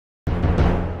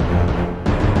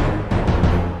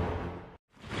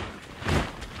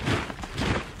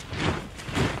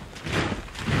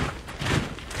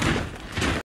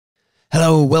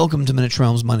Hello, welcome to Miniature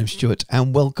Realms. My name's Stuart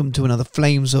and welcome to another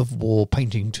Flames of War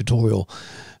painting tutorial.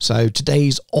 So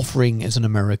today's offering is an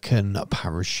American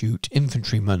parachute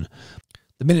infantryman.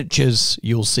 The miniatures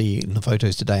you'll see in the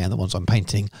photos today and the ones I'm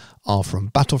painting are from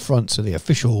Battlefront, so the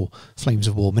official Flames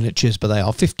of War miniatures, but they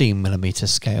are 15mm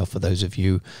scale for those of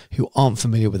you who aren't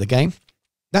familiar with the game.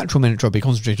 The actual miniature I'll be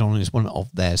concentrating on is one of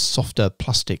their softer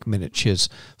plastic miniatures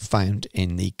found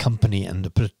in the company and the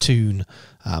platoon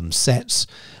sets.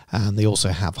 And they also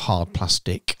have hard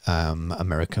plastic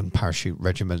American parachute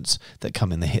regiments that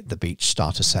come in the Hit the Beach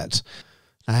starter set.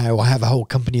 Now, I have a whole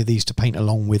company of these to paint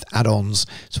along with add-ons,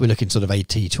 so we're looking sort of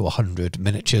 80 to 100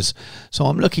 miniatures. So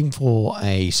I'm looking for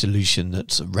a solution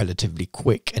that's relatively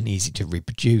quick and easy to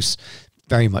reproduce.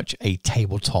 Very much a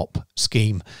tabletop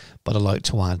scheme, but I like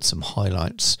to add some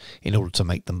highlights in order to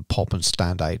make them pop and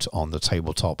stand out on the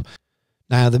tabletop.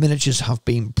 Now, the miniatures have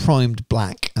been primed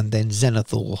black and then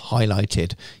zenithal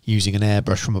highlighted using an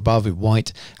airbrush from above with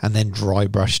white and then dry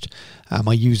brushed.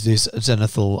 I use this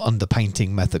zenithal underpainting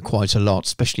method quite a lot,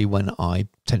 especially when I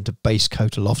tend to base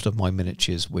coat a lot of my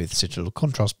miniatures with citadel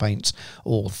contrast paints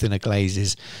or thinner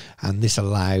glazes, and this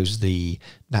allows the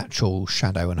natural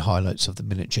shadow and highlights of the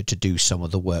miniature to do some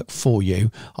of the work for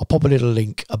you. I'll pop a little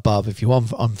link above if you're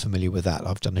unfamiliar with that.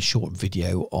 I've done a short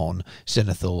video on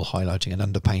zenithal highlighting and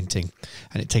underpainting,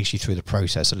 and it takes you through the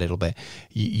process a little bit.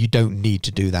 You don't need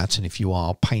to do that, and if you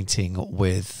are painting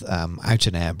with out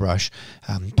an airbrush,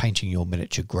 painting your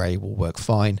miniature grey will work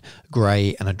fine.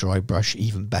 Grey and a dry brush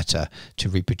even better to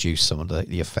reproduce some of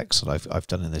the effects that I've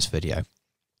done in this video.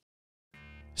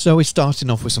 So we're starting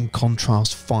off with some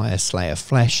contrast Fire Slayer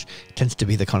flesh. It tends to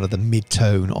be the kind of the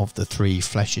mid-tone of the three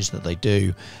fleshes that they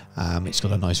do. It's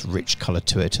got a nice rich colour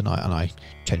to it, and I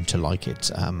tend to like it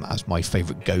as my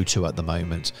favourite go-to at the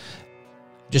moment.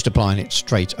 Just applying it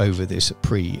straight over this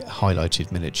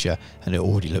pre-highlighted miniature, and it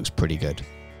already looks pretty good.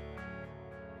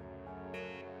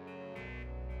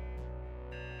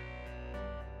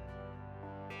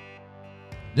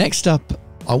 Next up,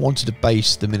 I wanted to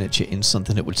base the miniature in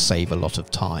something that would save a lot of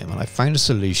time, and I found a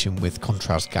solution with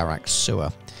Contrast Garak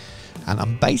Sewer. And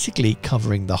I'm basically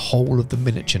covering the whole of the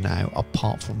miniature now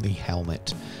apart from the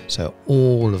helmet. So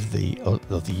all of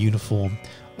the uniform,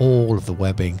 all of the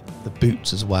webbing, the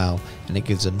boots as well, and it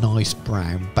gives a nice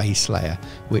brown base layer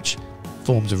which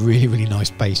forms a really nice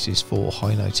basis for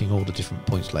highlighting all the different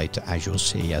points later, as you'll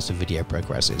see as the video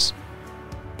progresses.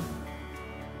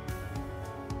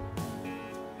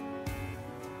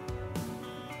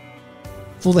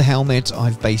 For the helmet,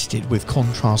 I've based it with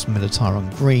Contrast Militarum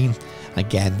Green.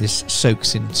 Again, this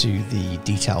soaks into the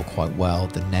detail quite well,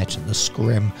 the net and the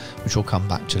scrim, which we'll come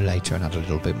back to later and add a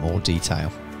little bit more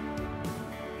detail.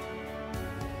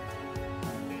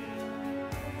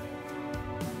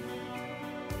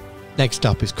 Next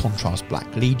up is Contrast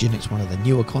Black Legion. It's one of the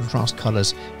newer contrast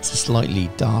colours. It's a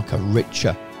slightly darker,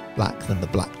 richer black than the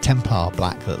Black Templar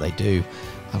black that they do,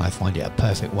 and I find it a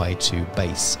perfect way to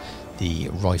base the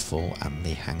rifle and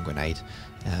the hand grenade.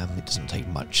 It doesn't take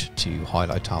much to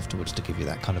highlight afterwards to give you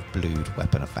that kind of blued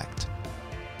weapon effect.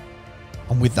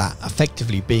 And with that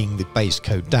effectively being the base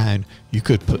coat down, you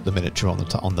could put the miniature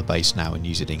on the base now and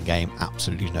use it in game,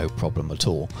 absolutely no problem at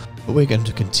all. But we're going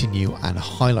to continue and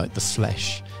highlight the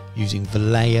flesh using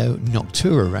Vallejo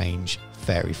Noctura range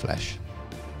Fairy Flesh.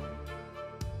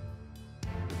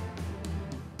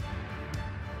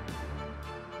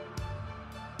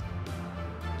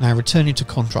 Now, returning to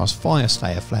Contrast Fire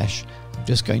Slayer flesh, I'm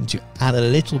just going to add a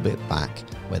little bit back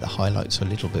where the highlights are a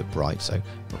little bit bright, so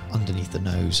underneath the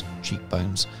nose,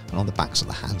 cheekbones, and on the backs of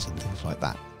the hands and things like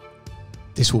that.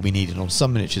 This will be needed on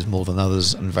some miniatures more than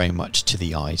others, and very much to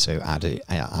the eye, so add it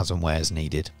as and where is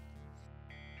needed.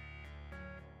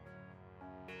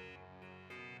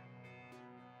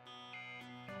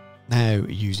 Now,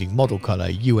 using model colour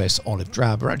US Olive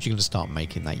Drab, we're actually going to start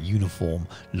making that uniform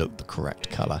look the correct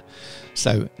colour.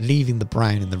 So leaving the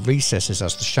brown in the recesses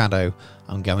as the shadow,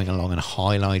 I'm going along and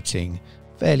highlighting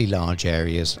fairly large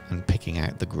areas and picking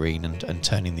out the green and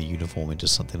turning the uniform into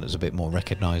something that's a bit more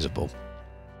recognisable.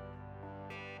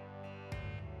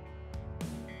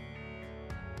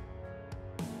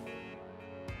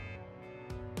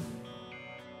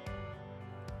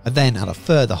 And then add a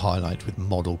further highlight with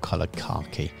model colour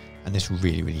khaki, and this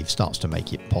really starts to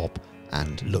make it pop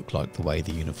and look like the way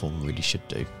the uniform really should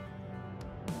do.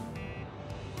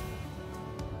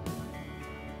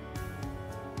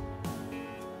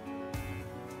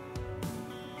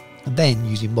 And then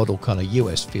using model colour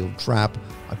US Field Drab,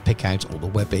 I pick out all the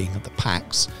webbing, the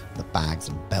packs, the bags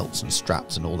and belts and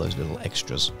straps and all those little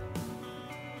extras.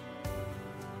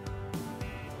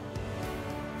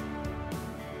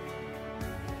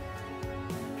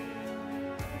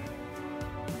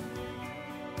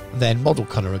 then model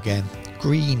colour again,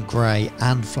 green, grey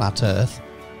and flat earth.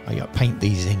 I paint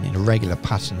these in irregular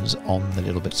patterns on the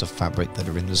little bits of fabric that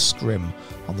are in the scrim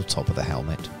on the top of the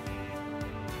helmet.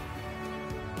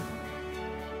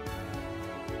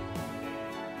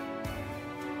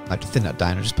 I like to thin that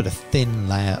down and just put a thin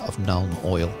layer of Nuln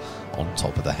oil on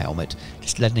top of the helmet,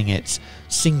 just letting it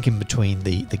sink in between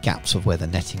the gaps of where the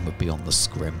netting would be on the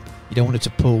scrim. You don't want it to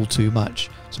pull too much,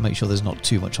 so make sure there's not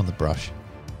too much on the brush.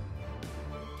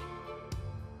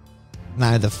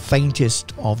 Now the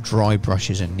faintest of dry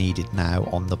brushes are needed now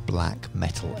on the black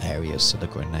metal areas, so the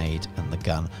grenade and the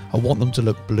gun. I want them to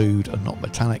look blued and not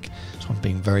metallic, so I'm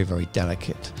being very, very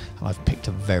delicate, and I've picked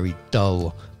a very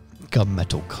dull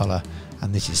gunmetal colour,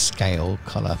 and this is scale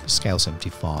colour, scale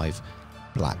 75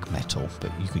 black metal, but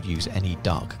you could use any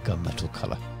dark gunmetal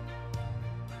colour.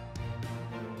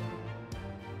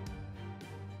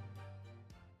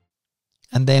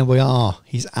 And there we are,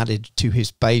 he's added to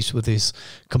his base with his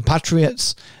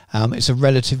compatriots. It's a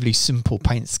relatively simple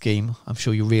paint scheme. I'm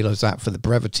sure you realise that for the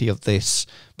brevity of this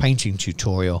painting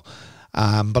tutorial.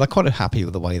 But I'm quite happy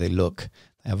with the way they look.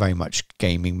 They are very much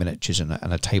gaming miniatures and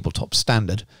a tabletop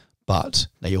standard, but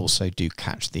they also do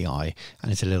catch the eye,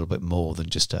 and it's a little bit more than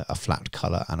just a flat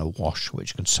colour and a wash,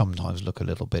 which can sometimes look a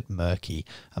little bit murky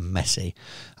and messy.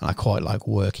 And I quite like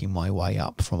working my way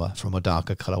up from a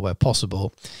darker colour where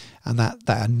possible, and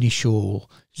that initial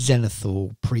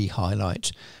zenithal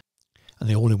pre-highlight and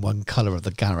the all-in-one colour of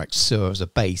the Garak Sur as a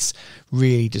base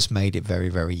really just made it very,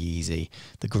 very easy.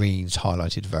 The greens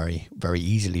highlighted very, very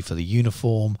easily for the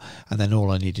uniform, and then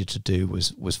all I needed to do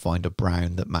was find a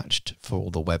brown that matched for all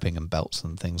the webbing and belts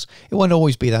and things. It won't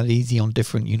always be that easy on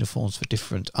different uniforms for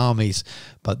different armies,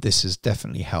 but this has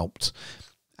definitely helped,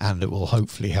 and it will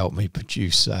hopefully help me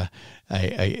produce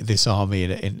this army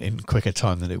in quicker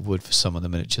time than it would for some of the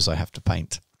miniatures I have to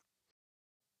paint.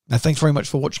 Now, thanks very much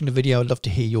for watching the video. I'd love to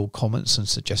hear your comments and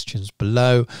suggestions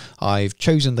below. I've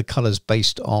chosen the colours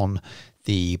based on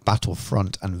the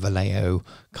Battlefront and Vallejo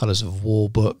Colours of War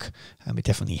book, and it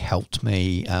definitely helped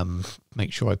me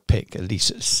make sure I pick at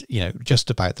least, you know, just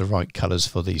about the right colours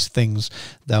for these things,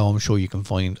 though I'm sure you can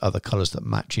find other colours that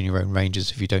match in your own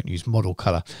ranges if you don't use model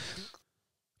colour.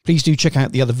 Please do check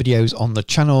out the other videos on the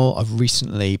channel. I've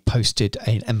recently posted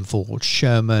an M4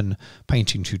 Sherman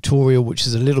painting tutorial, which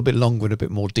is a little bit longer and a bit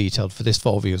more detailed for this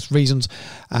for obvious reasons.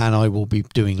 And I will be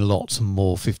doing lots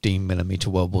more 15mm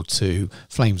World War II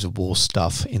Flames of War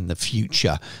stuff in the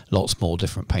future. Lots more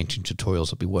different painting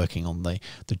tutorials. I'll be working on the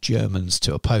Germans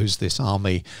to oppose this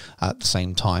army at the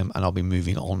same time. And I'll be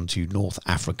moving on to North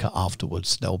Africa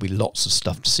afterwards. There will be lots of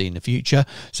stuff to see in the future.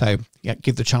 So yeah,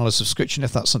 give the channel a subscription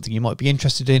if that's something you might be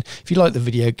interested in. If you like the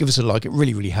video, give us a like. It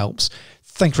really, really helps.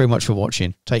 Thanks very much for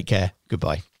watching. Take care.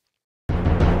 Goodbye.